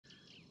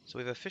So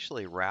we've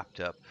officially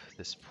wrapped up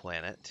this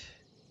planet,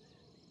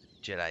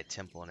 Jedi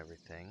Temple and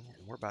everything,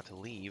 and we're about to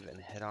leave and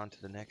head on to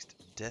the next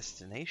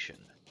destination.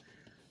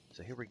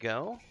 So here we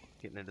go,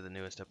 getting into the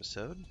newest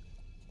episode.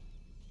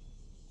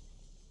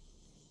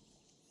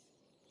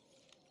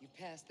 You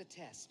passed the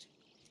test.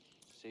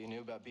 So you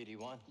knew about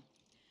BD-1?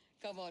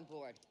 Come on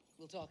board.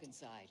 We'll talk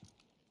inside.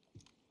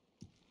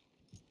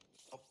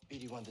 Oh,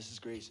 BD-1, this is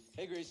Grease.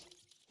 Hey, Grease.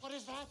 What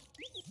is that?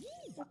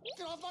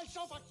 Get off my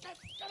sofa!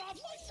 Get off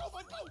my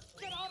sofa! Go!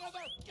 Get out of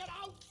there! Get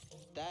out!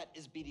 That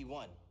is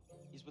BD-1.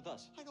 He's with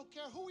us. I don't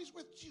care who he's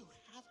with. Do you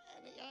have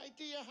any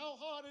idea how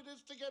hard it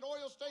is to get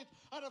oil stains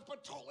out of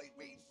petroleum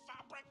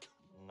fabric?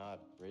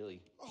 Not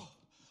really. Oh,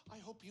 I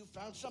hope you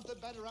found something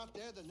better out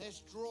there than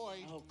this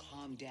droid. Oh,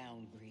 calm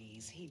down,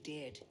 Grease. He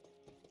did.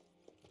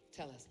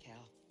 Tell us,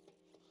 Cal.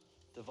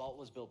 The vault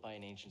was built by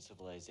an ancient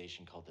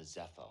civilization called the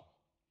Zeffo.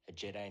 A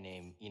Jedi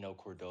named Eno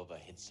Cordova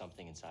hid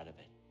something inside of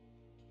it.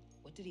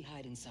 What did he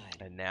hide inside?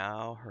 And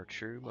now her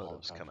true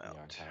motives Holocron come from the out.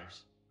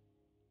 archives.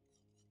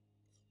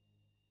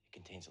 It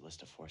contains a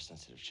list of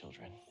Force-sensitive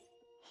children.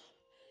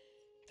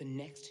 The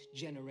next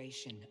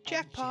generation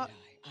Jackpot. of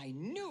Jedi. I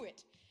knew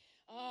it!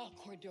 Oh,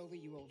 Cordova,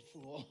 you old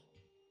fool.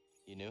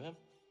 You knew him?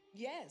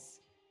 Yes,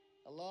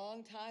 a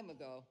long time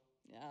ago.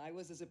 I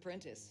was his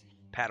apprentice.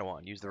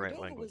 Padawan, use the right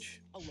Cordova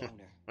language. was a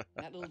loner.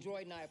 That little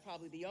droid and I are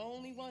probably the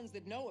only ones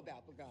that know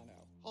about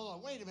Bogano. Hold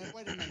on, wait a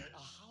minute. A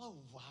hollow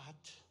what?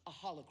 A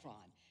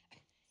holocron.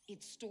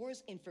 It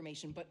stores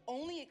information, but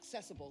only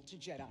accessible to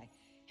Jedi.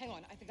 Hang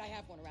on, I think I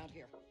have one around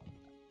here.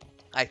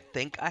 I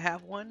think I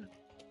have one?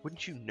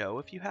 Wouldn't you know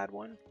if you had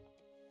one?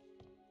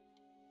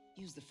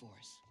 Use the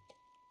Force.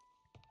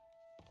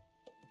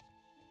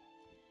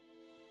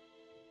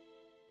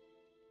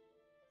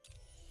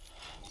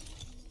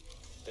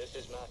 This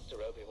is Master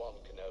Obi-Wan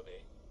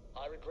Kenobi.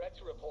 I regret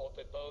to report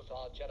that both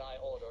our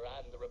Jedi Order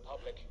and the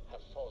Republic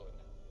have fallen.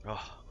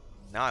 Oh,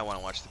 now I want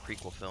to watch the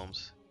prequel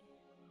films.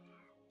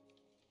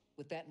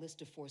 With that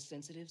list of Force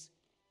sensitives,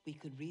 we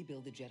could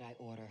rebuild the Jedi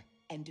Order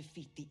and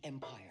defeat the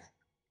Empire.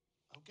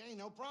 Okay,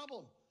 no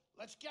problem.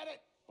 Let's get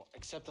it. Well,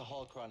 except the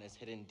holocron is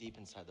hidden deep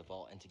inside the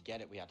vault, and to get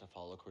it, we have to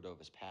follow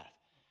Cordova's path.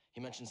 He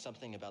mentioned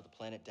something about the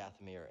planet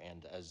Dathomir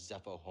and a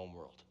Zeffo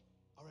homeworld.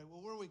 All right,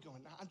 well, where are we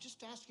going? I'm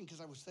just asking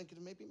because I was thinking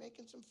of maybe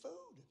making some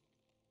food.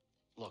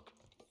 Look,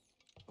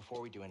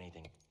 before we do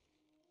anything,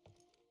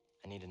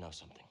 I need to know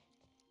something.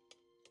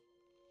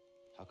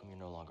 How come you're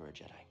no longer a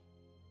Jedi?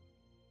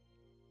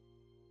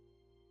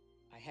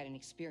 I had an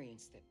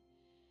experience that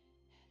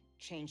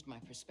changed my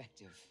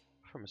perspective.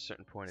 From a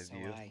certain point of So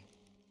view. I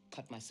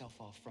cut myself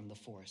off from the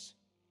Force.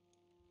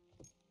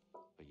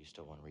 But you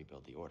still want to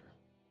rebuild the Order.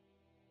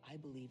 I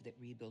believe that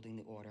rebuilding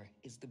the Order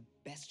is the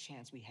best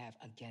chance we have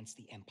against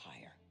the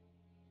Empire.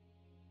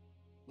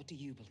 What do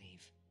you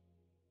believe?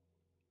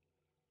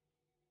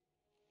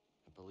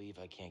 I believe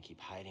I can't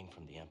keep hiding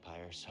from the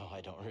Empire, so I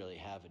don't really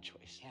have a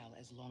choice. Cal,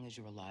 as long as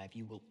you're alive,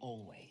 you will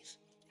always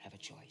have a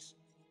choice.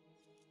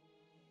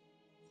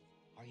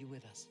 Are you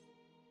with us?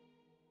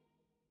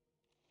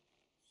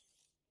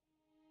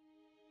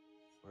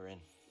 We're in.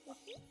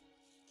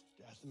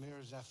 Dathomir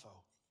or Zeffo,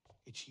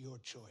 it's your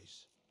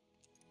choice.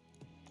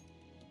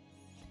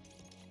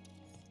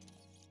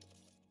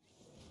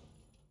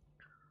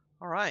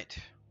 All right.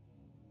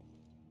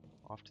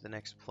 Off to the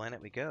next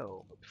planet we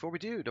go. But before we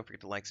do, don't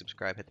forget to like,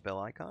 subscribe, hit the bell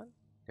icon.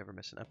 Never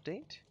miss an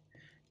update.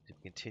 As we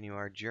continue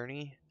our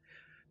journey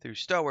through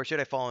Star Wars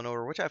Jedi Fallen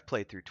Order, which I've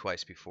played through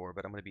twice before,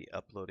 but I'm going to be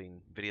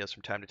uploading videos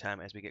from time to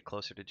time as we get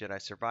closer to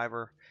Jedi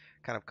Survivor,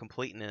 kind of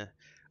completing a,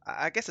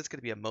 I guess it's going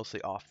to be a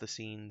mostly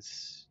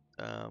off-the-scenes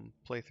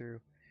playthrough,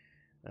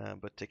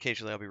 but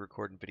occasionally I'll be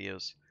recording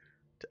videos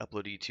to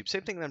upload to YouTube.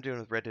 Same thing that I'm doing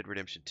with Red Dead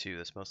Redemption 2.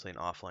 That's mostly an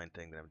offline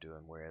thing that I'm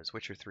doing, whereas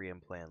Witcher 3 I'm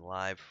playing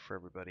live for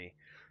everybody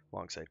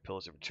alongside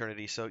Pillars of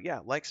Eternity. So yeah,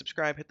 like,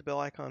 subscribe, hit the bell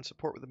icon,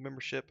 support with a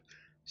membership,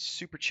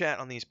 super chat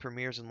on these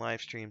premieres and live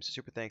streams,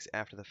 super thanks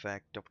after the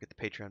fact. Don't forget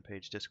the Patreon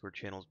page, Discord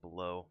channels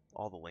below.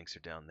 All the links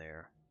are down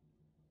there.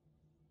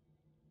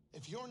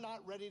 If you're not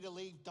ready to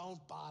leave,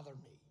 don't bother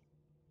me.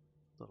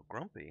 A little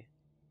grumpy.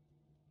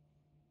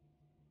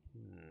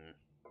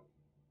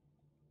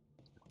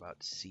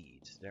 About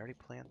seeds. Did I already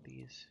plant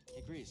these?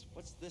 Hey, Grease,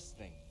 what's this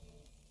thing?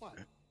 What?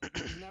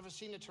 You've never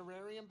seen a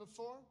terrarium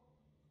before?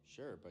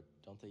 Sure, but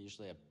don't they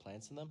usually have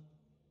plants in them?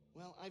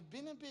 Well, I've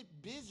been a bit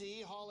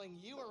busy hauling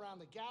you around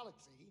the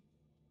galaxy,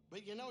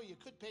 but you know, you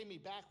could pay me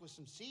back with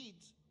some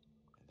seeds.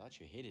 I thought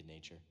you hated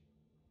nature.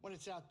 When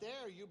it's out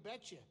there, you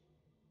betcha.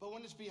 But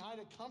when it's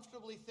behind a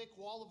comfortably thick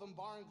wall of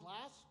embarring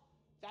glass,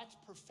 that's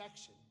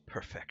perfection.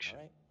 Perfection.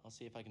 All right, I'll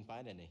see if I can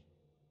find any.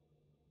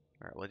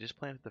 Alright, well I just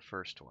planted the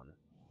first one.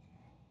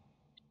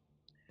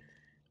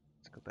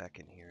 Let's go back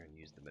in here and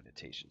use the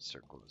meditation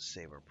circle to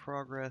save our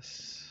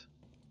progress.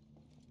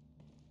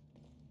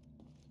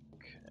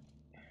 Okay.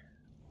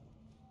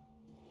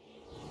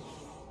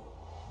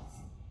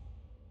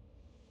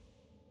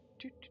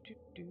 Do, do, do,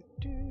 do,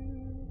 do.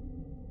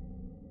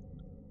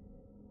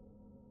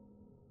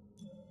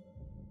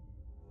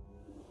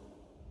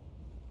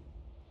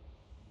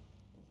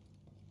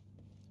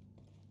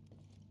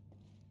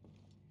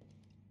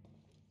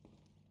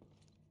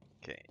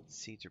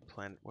 Seeds are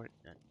planted.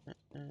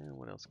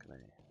 What else can I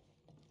do?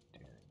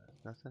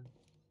 Nothing.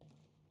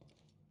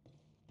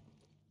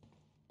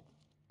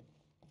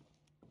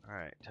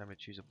 Alright, time to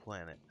choose a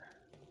planet.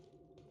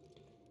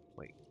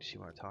 Wait, does she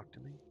want to talk to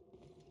me?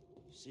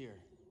 Seer,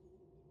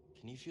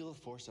 can you feel the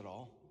Force at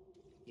all?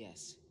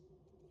 Yes.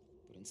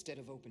 But instead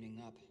of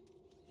opening up,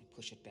 I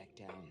push it back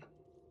down.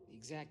 The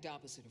exact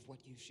opposite of what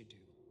you should do.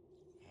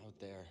 Out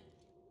there,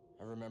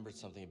 I remembered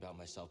something about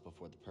myself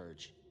before the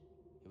Purge.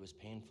 It was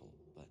painful,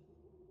 but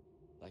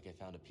like I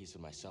found a piece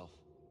of myself.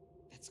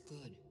 That's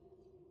good.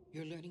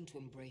 You're learning to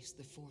embrace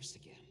the Force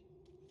again.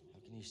 How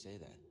can you say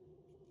that?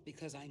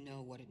 Because I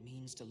know what it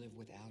means to live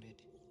without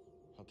it.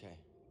 Okay,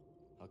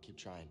 I'll keep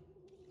trying.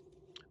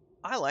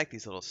 I like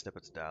these little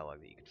snippets of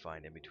dialogue that you can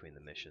find in between the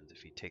missions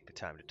if you take the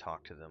time to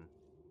talk to them.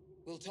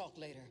 We'll talk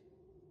later.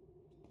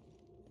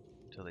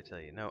 Until they tell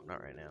you, no,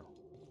 not right now.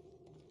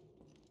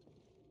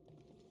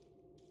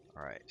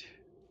 Alright.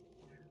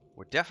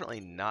 We're definitely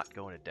not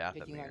going to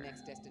Dathomir. Picking our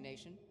next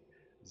destination?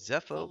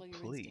 Zeffo, Follow your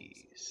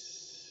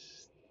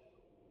please.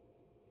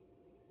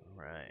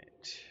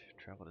 Alright.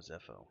 Travel to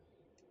Zeffo.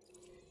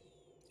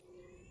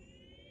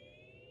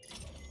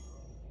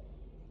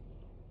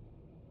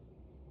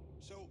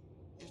 So,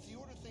 if the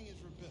Order thing is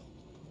rebuilt,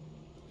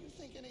 do you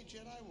think any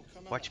Jedi will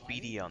come out Watch of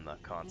hiding? BD on the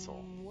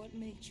console. What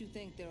makes you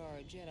think there are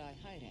Jedi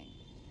hiding?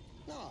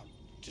 No, I'm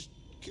just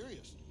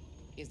curious.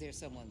 Is there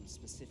someone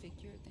specific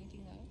you're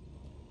thinking of?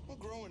 Well,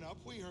 growing up,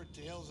 we heard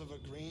tales of a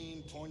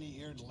green,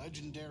 pointy-eared,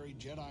 legendary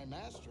Jedi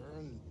Master,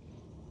 and...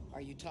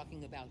 Are you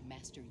talking about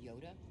Master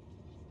Yoda?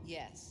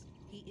 Yes,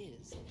 he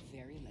is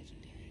very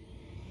legendary.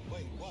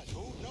 Wait, what?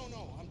 Who?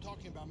 No, I'm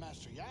talking about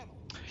Master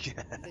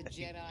Yaddle. The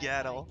Jedi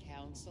Yaddle. High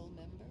Council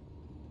member?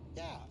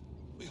 Yeah,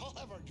 we all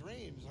have our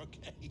dreams,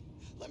 okay?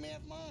 Let me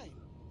have mine.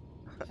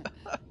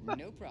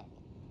 No problem.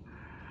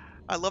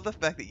 I love the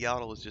fact that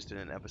Yaddle was just in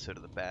an episode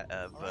of the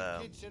All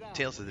right, kids, sit down.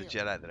 Tales of the We're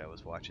here. Jedi that I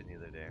was watching the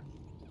other day.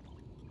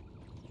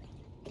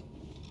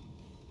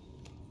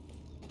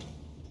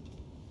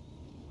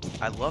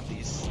 I love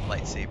these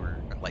light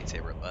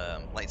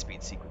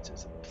speed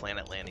sequences,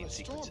 planet landing There's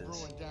a storm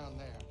sequences. brewing down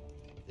there.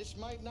 This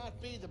might not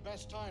be the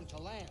best time to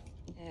land.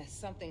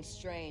 Something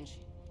strange.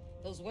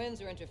 Those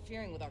winds are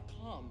interfering with our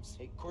comms.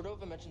 Hey,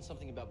 Cordova mentioned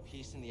something about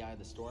peace in the eye of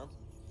the storm.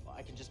 Well,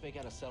 I can just make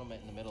out a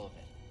settlement in the middle of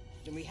it.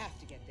 Then we have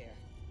to get there.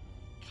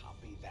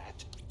 Copy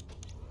that.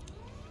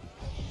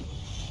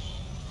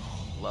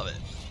 Love it.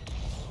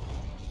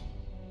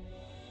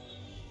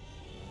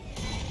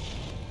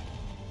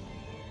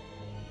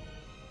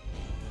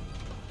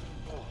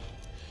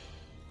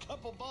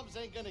 Couple bumps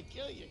ain't gonna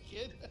kill you,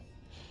 kid.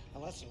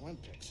 Unless the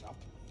wind picks up.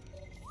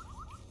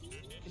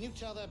 Can you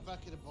tell that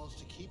bucket of balls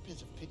to keep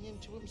his opinion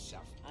to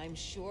himself? I'm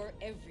sure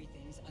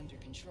everything's under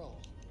control.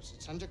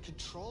 It's under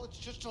control, it's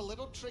just a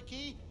little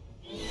tricky.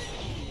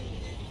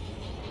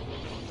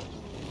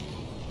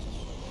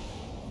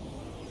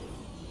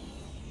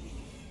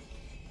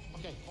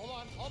 Okay, hold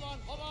on.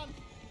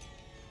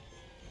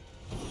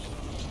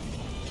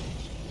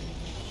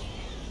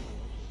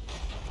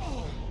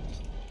 Oh.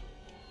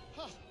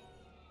 Huh.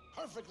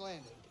 Perfect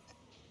landing.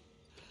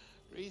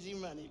 Easy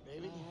money,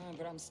 baby.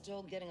 But I'm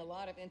still getting a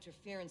lot of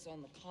interference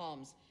on the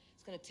comms.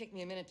 It's gonna take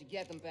me a minute to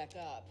get them back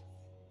up.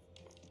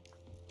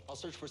 I'll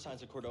search for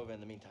signs of Cordova in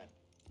the meantime.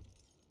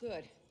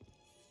 Good.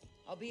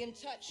 I'll be in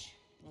touch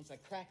once I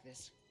crack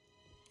this.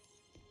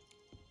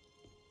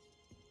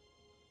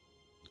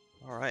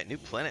 All right, new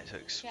planet to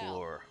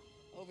explore.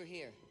 Cal, over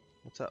here.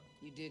 What's up?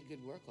 You did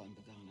good work on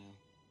Bogano.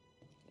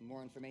 The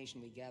more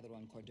information we gather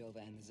on Cordova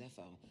and the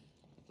Zeffo,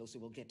 the closer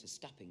we'll get to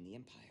stopping the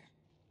Empire.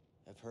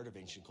 I've heard of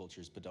ancient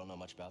cultures, but don't know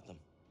much about them.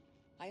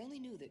 I only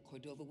knew that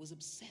Cordova was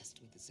obsessed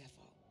with the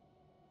Zeffo,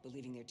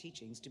 believing their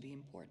teachings to be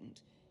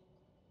important.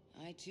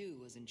 I, too,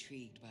 was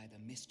intrigued by the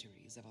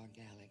mysteries of our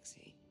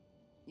galaxy.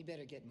 You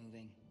better get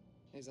moving.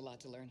 There's a lot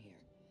to learn here.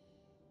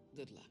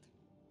 Good luck.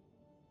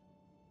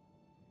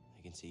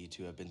 I can see you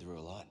two have been through a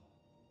lot.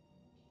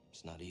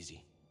 It's not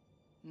easy.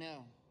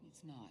 No,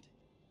 it's not.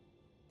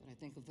 But I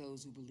think of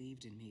those who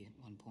believed in me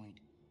at one point.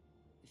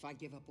 If I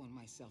give up on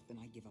myself, then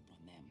I give up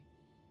on them.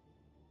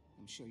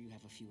 I'm sure you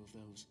have a few of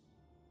those.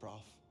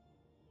 Prof,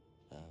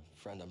 a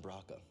friend on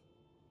Braca.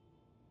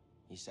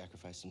 He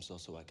sacrificed himself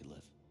so I could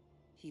live.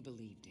 He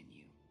believed in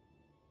you.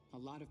 A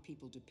lot of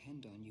people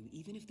depend on you,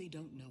 even if they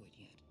don't know it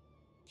yet.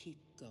 Keep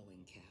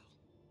going, Cal.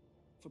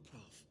 For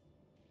Prof.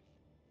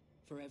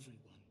 For everyone.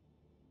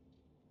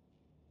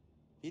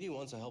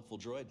 BD-1's a helpful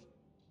droid.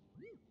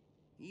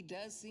 He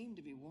does seem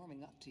to be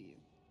warming up to you.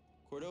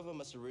 Cordova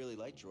must have really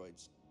liked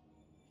droids.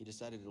 He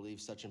decided to leave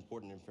such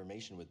important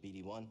information with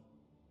BD-1.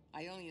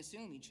 I only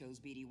assume he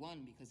chose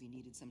BD-1 because he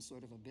needed some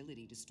sort of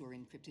ability to store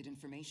encrypted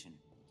information.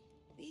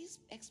 These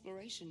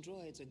exploration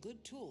droids are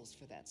good tools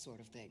for that sort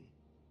of thing.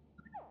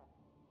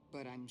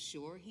 But I'm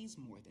sure he's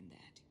more than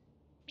that.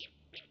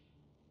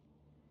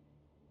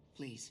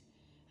 Please,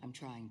 I'm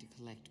trying to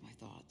collect my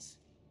thoughts.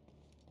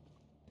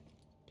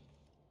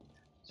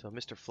 So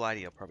Mr.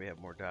 Flighty will probably have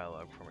more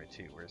dialogue for me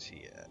too. Where's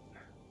he at?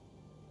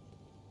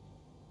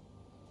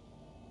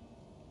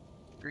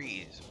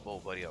 Grease,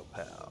 bull buddy, oh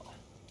pal.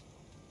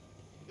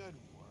 Good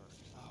work.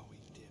 Oh, we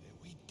did it.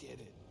 We did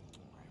it.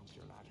 I hope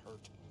you're not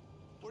hurt.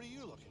 What are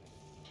you looking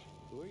at?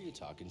 Who are you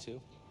talking to?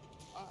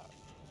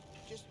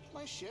 Just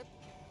my ship,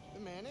 the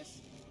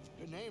Manus.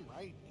 Good name,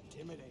 right?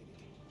 Intimidating.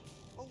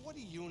 Oh, what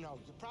do you know?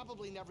 You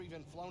probably never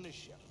even flown a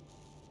ship.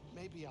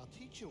 Maybe I'll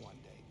teach you one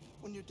day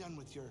when you're done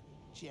with your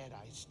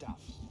Jedi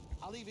stuff.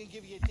 I'll even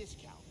give you a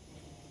discount.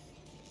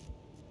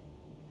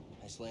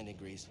 Nice landing,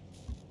 Grease.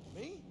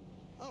 Me?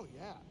 Oh,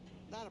 yeah.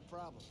 Not a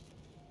problem.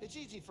 It's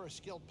easy for a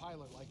skilled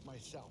pilot like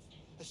myself,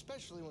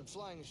 especially when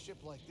flying a ship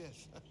like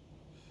this.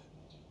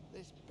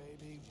 This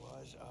baby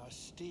was a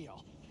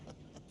steal.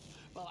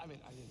 Well, I mean,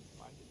 I didn't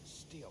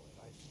steal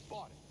it. I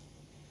bought it.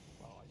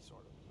 Well,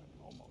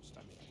 almost.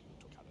 I mean,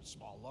 I took out a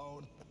small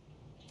loan.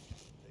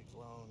 Big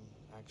loan,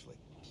 actually.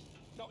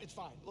 No, it's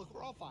fine. Look,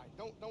 we're all fine.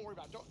 Don't worry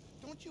about it.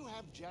 Don't you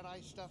have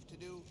Jedi stuff to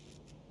do?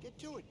 Get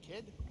to it,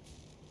 kid.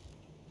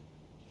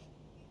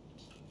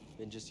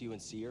 Been just you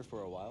and Seer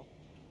for a while?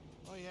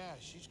 Oh, yeah,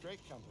 she's great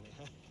company.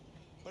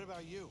 What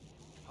about you?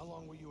 How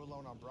long were you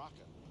alone on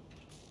Braca?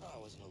 Oh, I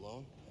wasn't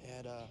alone. I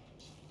had,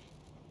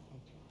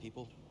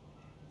 people.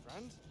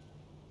 Friends?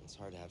 It's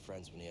hard to have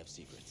friends when you have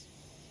secrets.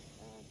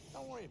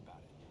 Don't worry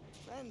about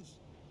it.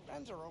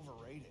 Friends are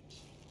overrated.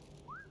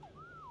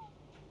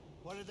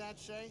 What did that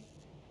say?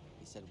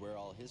 He said we're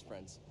all his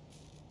friends.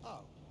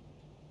 Oh,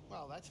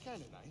 well, that's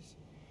kind of nice.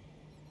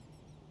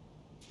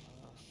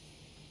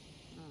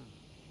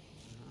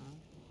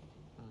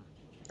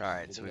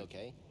 Alright, so Everything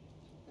okay?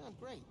 Yeah,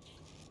 great.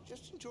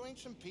 Just enjoying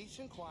some peace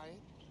and quiet.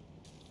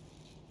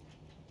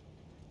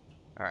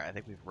 Alright, I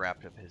think we've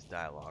wrapped up his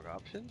dialogue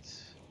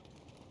options.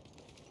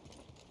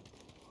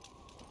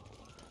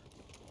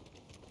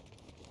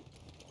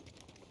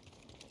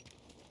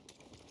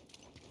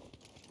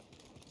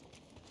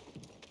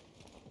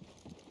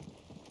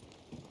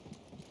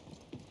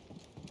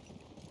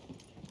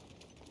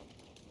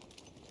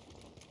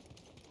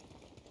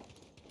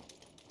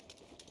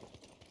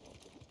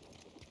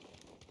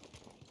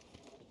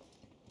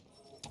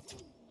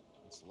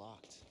 It's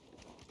locked.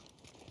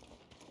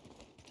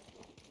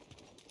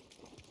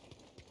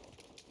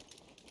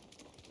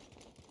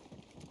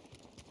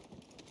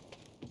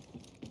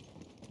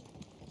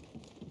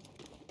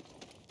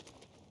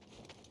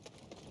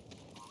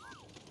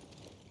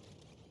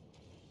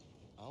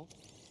 Oh,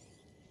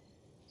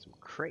 Some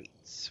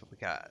crates. What we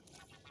got?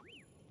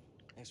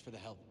 thanks for the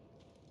help.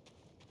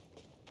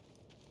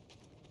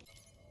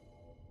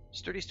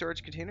 Sturdy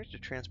storage containers to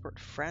transport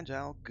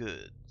fragile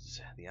goods.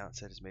 The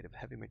outside is made of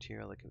heavy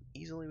material that can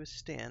easily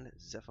withstand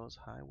Zeffo's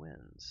high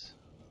winds.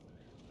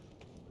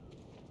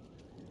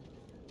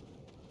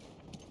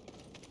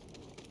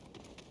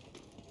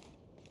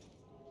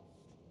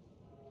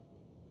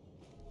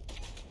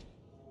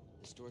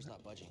 This door's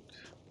not budging.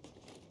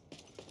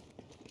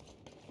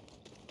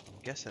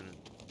 I'm guessing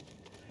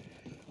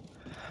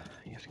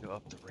you have to go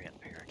up the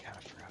ramp here. I kind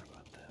of forgot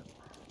about that.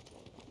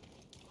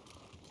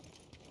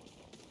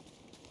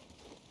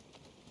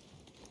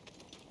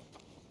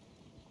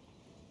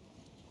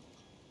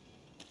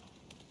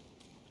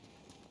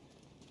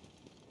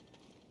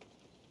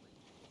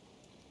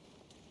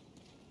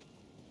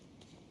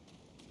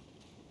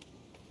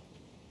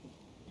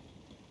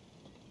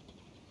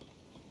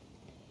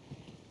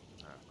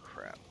 Oh,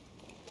 crap.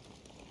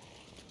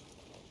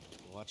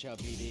 Watch out,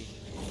 BD. You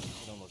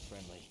don't look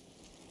friendly.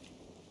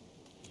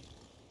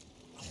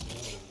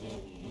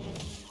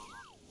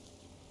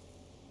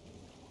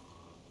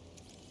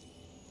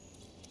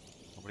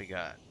 What do you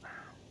got?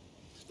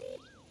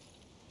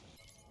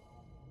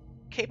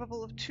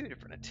 Capable of 2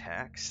 different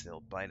attacks, they'll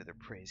bite at their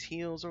prey's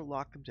heels or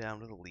lock them down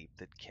with a leap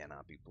that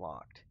cannot be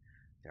blocked.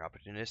 They're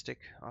opportunistic,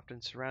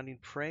 often surrounding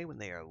prey when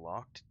they are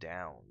locked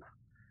down.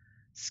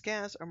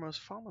 Scaz are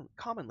most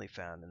commonly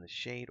found in the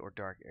shade or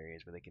dark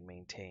areas where they can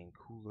maintain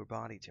cooler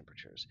body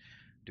temperatures.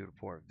 Due to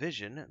poor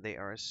vision, they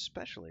are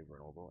especially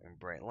vulnerable in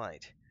bright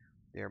light.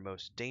 They are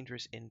most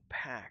dangerous in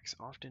packs,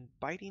 often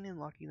biting and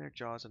locking their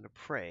jaws onto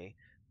prey,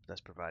 thus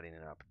providing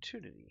an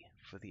opportunity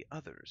for the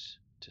others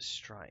to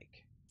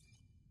strike.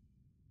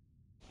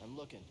 I'm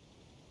looking.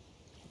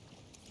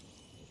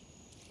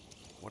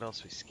 What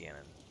else are we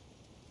scanning?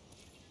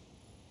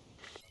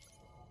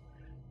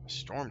 A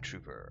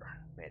stormtrooper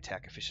may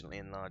attack efficiently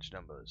in large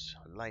numbers.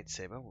 A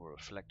lightsaber will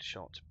reflect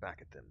shots back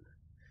at them.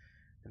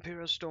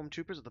 Imperial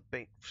stormtroopers are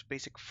the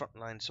basic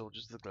frontline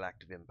soldiers of the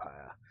Galactic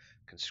Empire.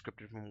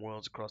 Conscripted from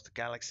worlds across the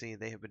galaxy,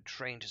 they have been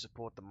trained to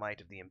support the might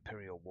of the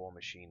Imperial war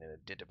machine and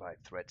identify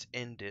threats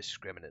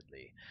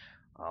indiscriminately.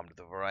 Armed with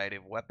a variety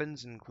of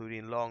weapons,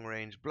 including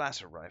long-range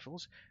blaster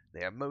rifles,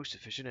 they are most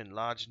efficient in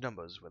large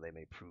numbers where they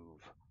may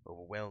prove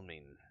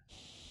overwhelming.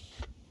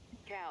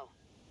 Cal,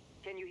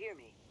 can you hear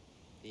me?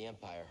 The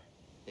Empire.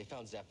 They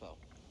found Zeffo.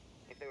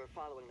 If they were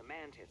following the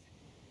Mantis,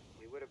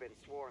 we would have been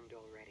swarmed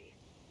already.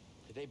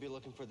 Could they be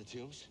looking for the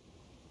tombs?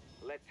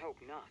 Let's hope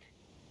not.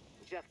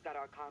 Just got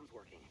our comms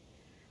working.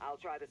 I'll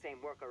try the same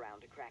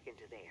workaround to crack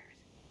into theirs.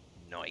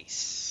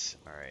 Nice.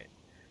 Alright.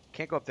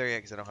 Can't go up there yet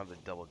because I don't have the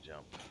double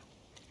jump.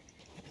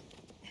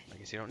 I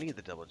guess you don't need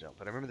the double jump,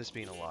 but I remember this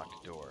being a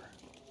locked door.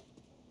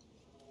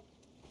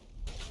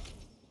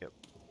 Yep.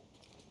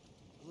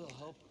 A little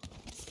hope.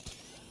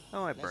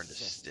 Oh, I Nice burned a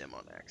assist. stem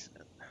on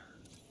accident.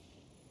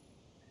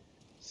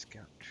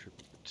 Scout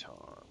Trooper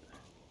baton.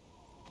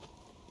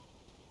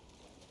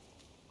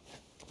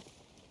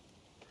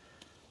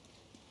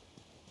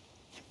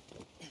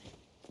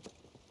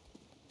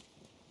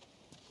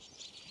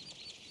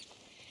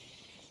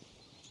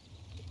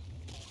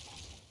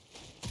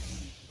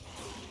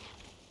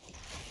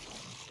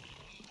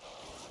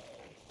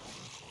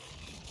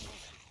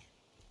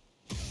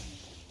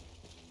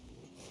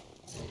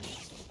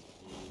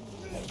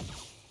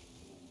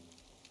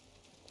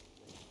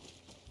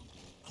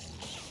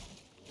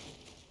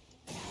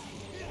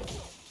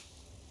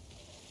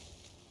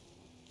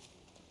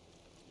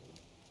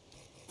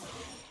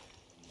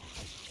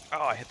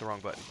 Oh, I hit the wrong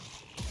button.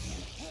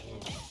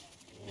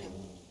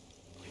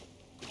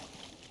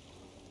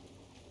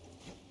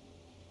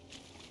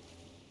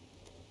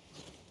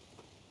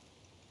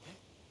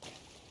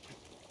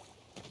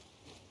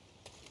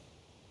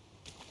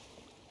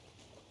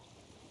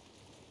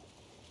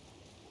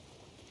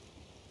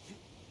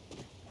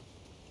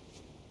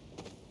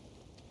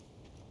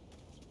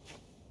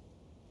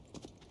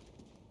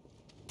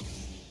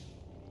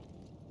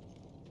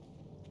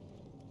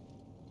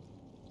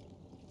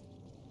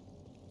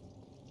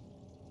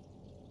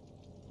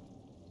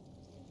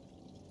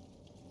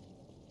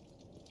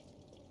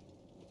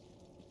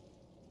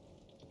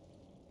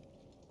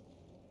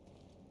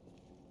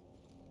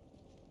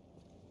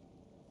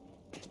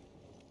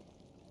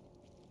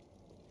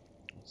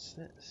 What's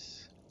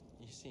this?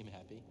 You seem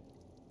happy.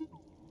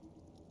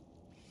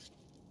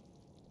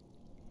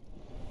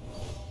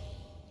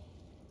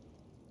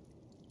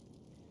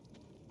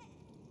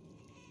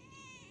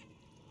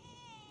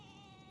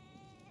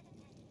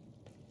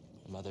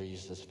 Mother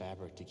used this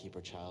fabric to keep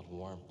her child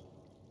warm.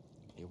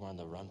 They were on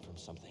the run from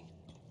something.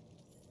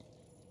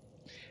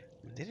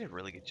 They did a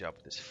really good job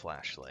with this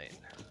flashlight.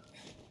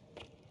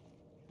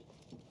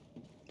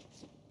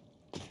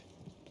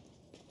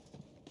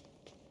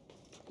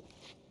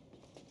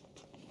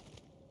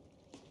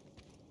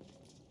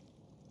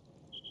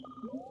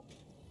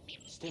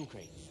 Stim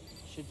crate.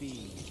 Should be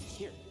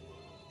here.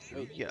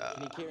 Wait, Yeah.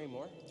 can you carry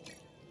more?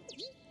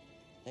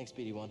 Thanks,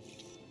 BD1.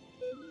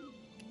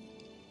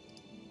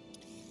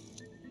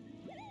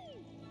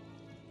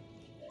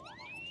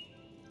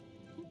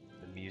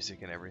 The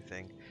music and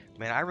everything.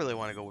 Man, I really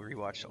want to go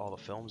rewatch all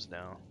the films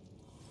now.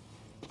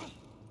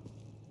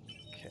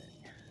 Okay.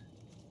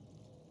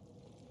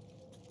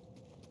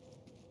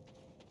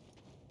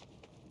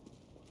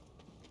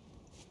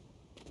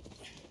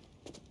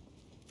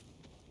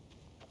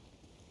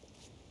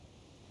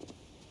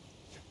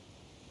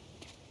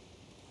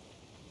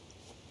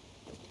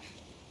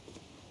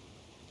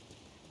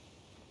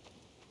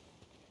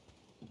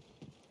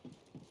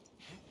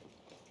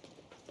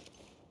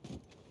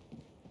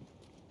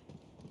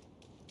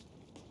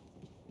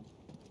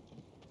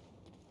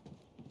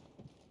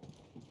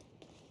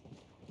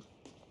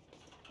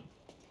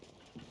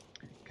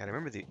 God, I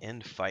remember the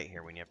end fight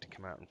here when you have to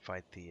come out and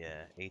fight the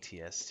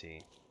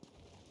ATST.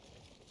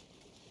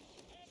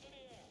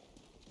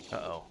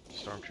 Uh-oh,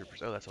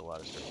 stormtroopers. Oh, that's a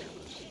lot of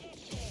stormtroopers.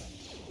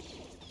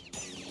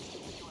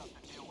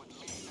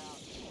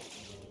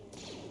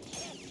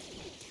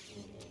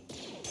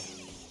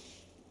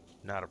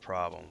 Not a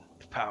problem.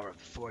 The power of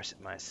the Force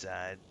at my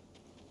side.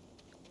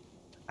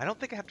 I don't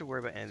think I have to worry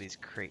about any of these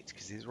crates,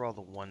 because these were all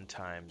the one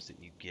times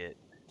that you get,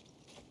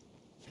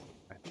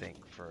 I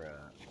think, for,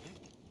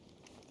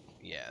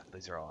 yeah,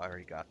 these are all, I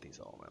already got these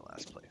all in my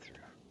last playthrough.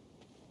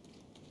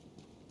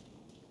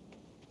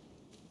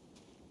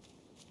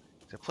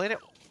 So I played it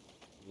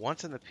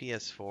once on the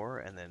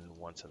PS4 and then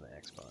once on the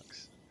Xbox.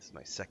 This is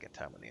my second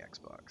time on the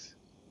Xbox.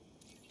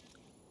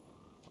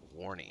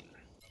 Warning.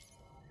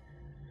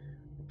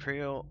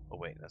 Imperial, oh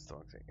wait, that's the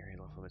wrong thing. Area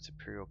level limits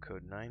Imperial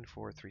Code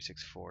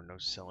 94364, no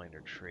selling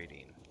or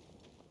trading.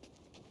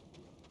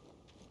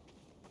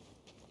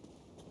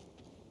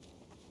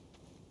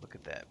 Look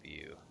at that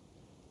view.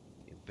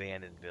 The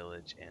abandoned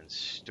village and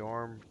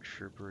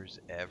stormtroopers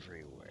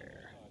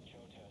everywhere.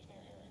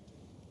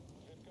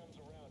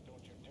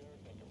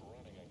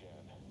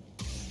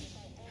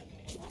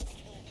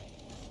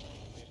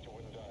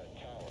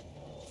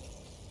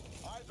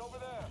 Over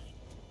there.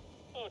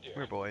 Oh dear.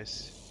 Come here,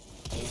 boys.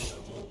 I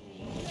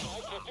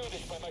can't do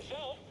this by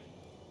myself.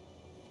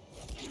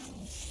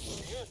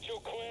 You're too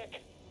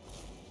quick.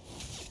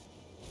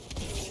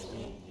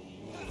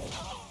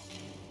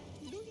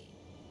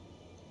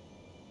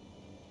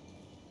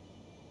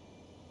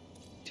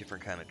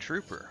 Different kind of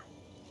trooper.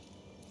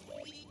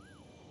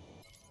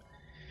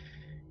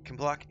 Can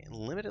block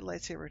limited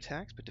lightsaber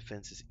attacks, but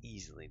defense is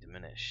easily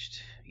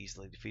diminished.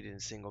 Easily defeated in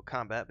single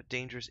combat, but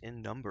dangerous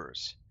in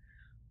numbers.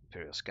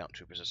 Imperial Scout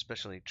Troopers are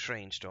specially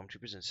trained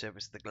stormtroopers in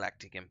service of the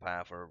Galactic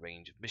Empire for a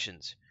range of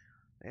missions.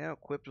 They are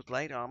equipped with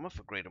light armor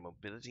for greater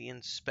mobility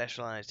and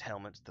specialized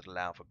helmets that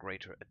allow for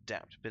greater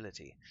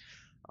adaptability.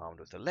 Armed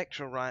with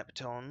electro riot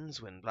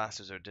batons, when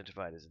blasters are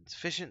identified as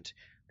insufficient,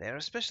 They are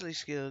especially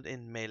skilled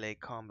in melee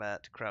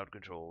combat, crowd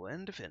control,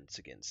 and defense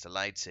against a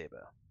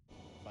lightsaber.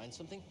 Find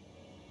something?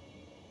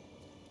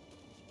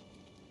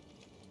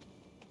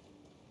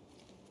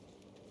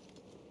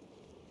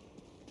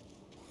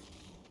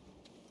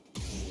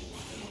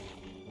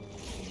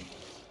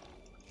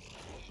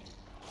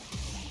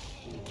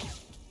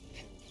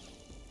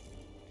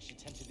 I should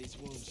tend to these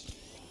wounds.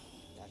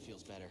 That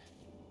feels better.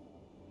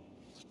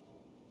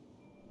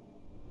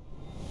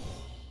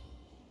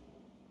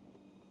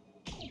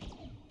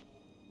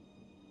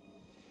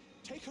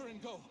 Take her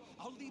and go.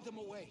 I'll lead them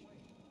away.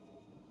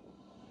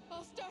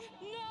 Master,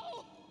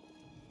 no!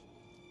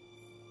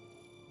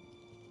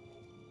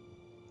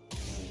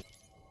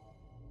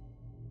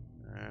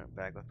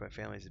 Back left by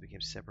families, they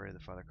became separated. The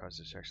father caused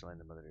a sexual line,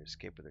 the mother to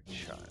escape with her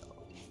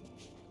child.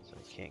 So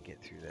I can't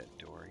get through that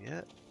door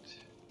yet.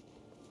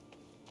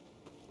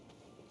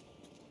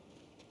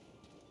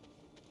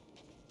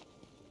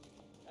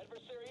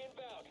 Adversary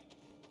inbound.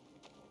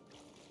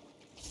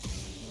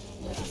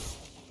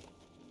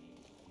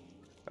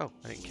 Oh,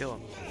 I didn't kill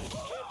him. Can't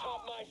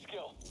top my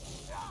skill.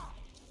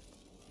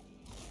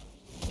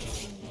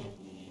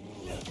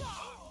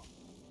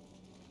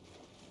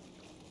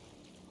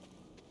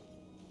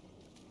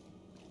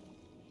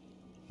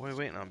 What are we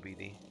waiting on,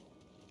 BD?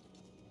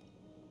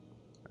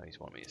 Oh, he's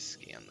wanting me to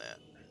scan that.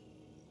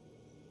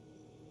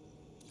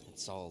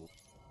 It's all...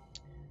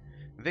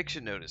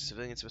 Eviction notice.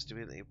 Civilians must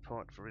immediately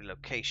report for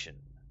relocation.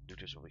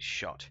 Looters will be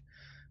shot.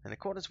 In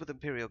accordance with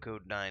Imperial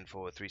Code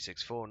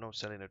 94364, no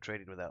selling or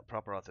trading without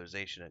proper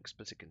authorization and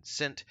explicit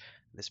consent,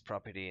 this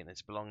property and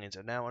its belongings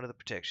are now under the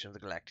protection of the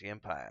Galactic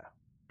Empire.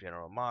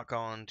 General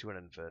Marcon,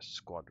 201st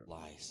Squadron.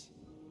 lies.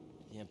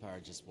 The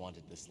Empire just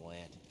wanted this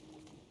land.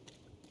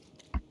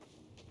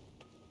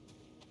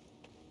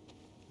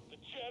 The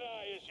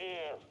Jedi is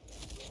here.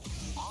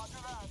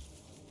 Roger that.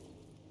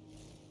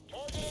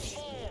 Target and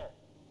fire.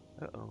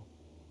 Uh-oh.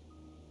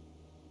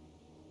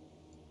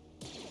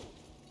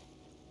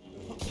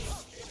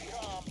 Keep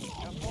calm.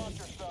 Just watch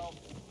yourself.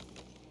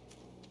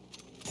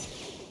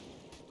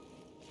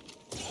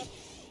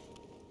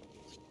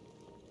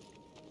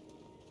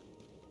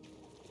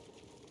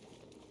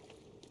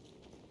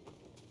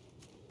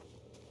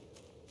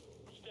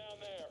 Who's down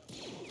there?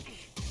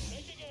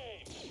 Taking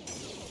aim.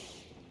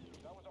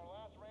 That was our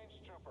last ranged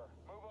trooper.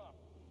 Move up.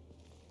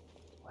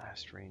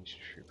 Last range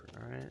trooper.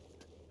 Alright.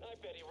 I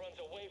bet he runs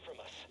away from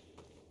us.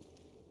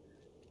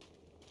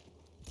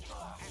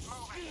 He's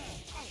moving.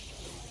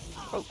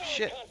 Oh,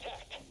 shit.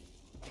 Contact.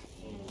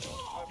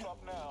 Slip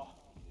up now.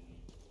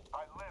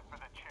 I live for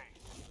the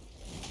chase.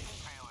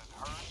 Feeling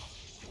hurt?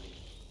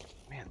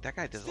 Man, that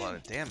guy does a lot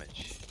of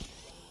damage.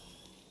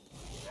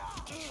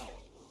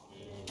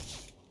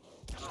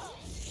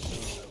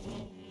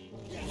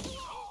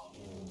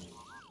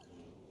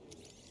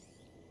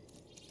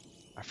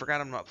 I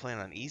forgot I'm not playing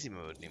on easy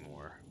mode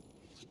anymore.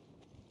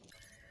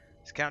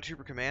 Scout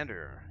Trooper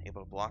Commander,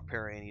 able to block,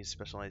 parry, and use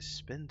specialized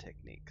spin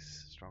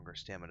techniques. Stronger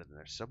stamina than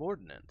their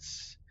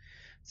subordinates.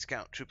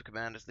 Scout Trooper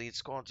Commanders lead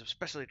squads of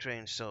specially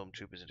trained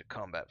stormtroopers into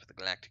combat for the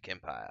Galactic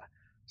Empire.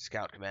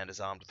 Scout Commanders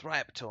armed with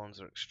riot batons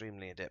are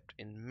extremely adept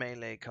in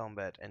melee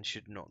combat and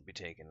should not be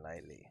taken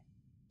lightly.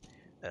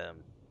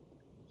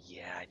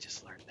 Yeah, I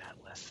just learned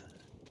that lesson.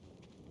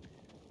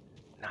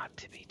 Not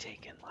to be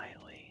taken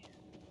lightly.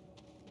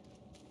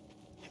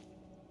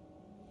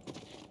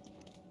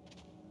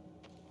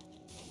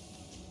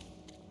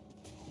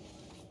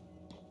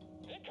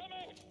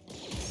 Incoming!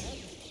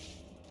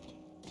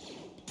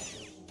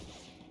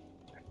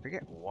 I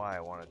forget why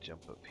I want to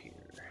jump up here.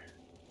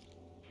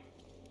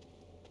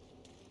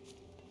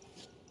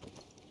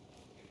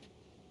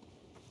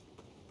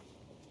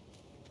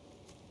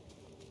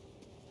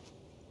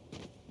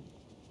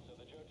 So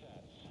the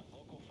Jotats,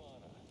 local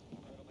fauna,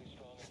 incredibly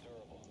strong and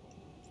durable.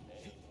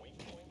 Any weak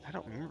points? I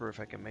don't remember if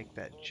I can make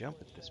that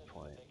jump at this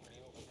point. They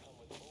can be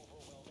overcome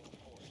with overwhelming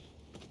force.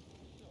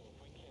 So if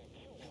we can't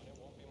kill one, it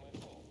won't be my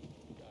fault.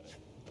 Got it.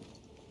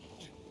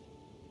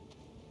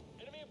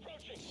 Enemy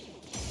approaching!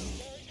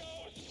 There he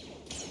goes!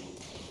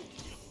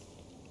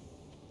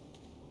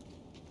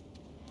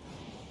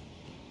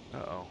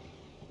 Uh-oh.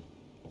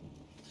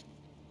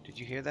 Did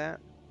you hear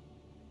that?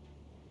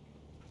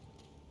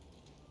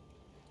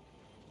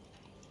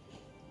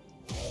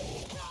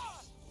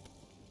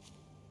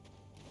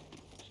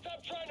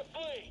 Stop trying to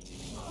flee!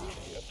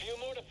 A few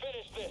more to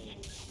finish this.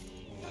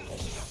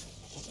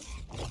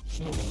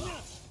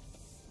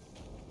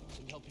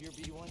 Can help here,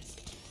 BD1?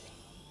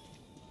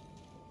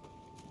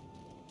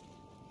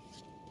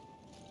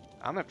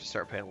 I'm gonna have to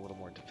start playing a little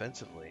more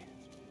defensively.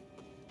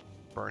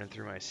 Burning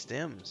through my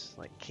stems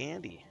like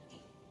candy.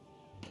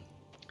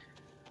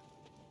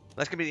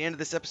 That's gonna be the end of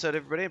this episode,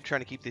 everybody. I'm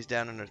trying to keep these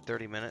down under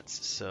 30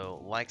 minutes,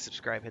 so like,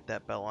 subscribe, hit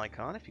that bell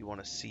icon if you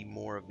want to see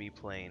more of me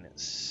playing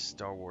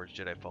Star Wars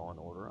Jedi Fallen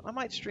Order. I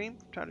might stream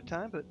from time to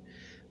time, but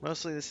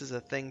mostly this is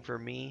a thing for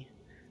me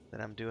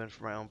that I'm doing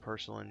for my own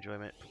personal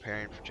enjoyment,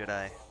 preparing for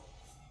Jedi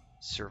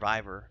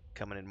Survivor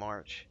coming in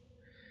March.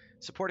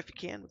 Support if you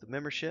can with a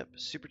membership,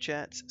 super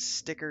chats,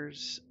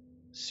 stickers,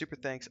 super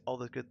thanks, all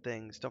the good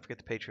things. Don't forget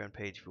the Patreon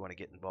page if you want to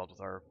get involved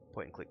with our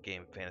point-and-click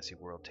game, fantasy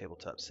world,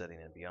 tabletop setting,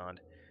 and beyond.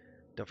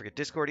 Don't forget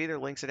Discord either.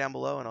 Links are down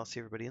below, and I'll see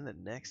everybody in the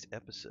next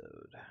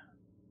episode.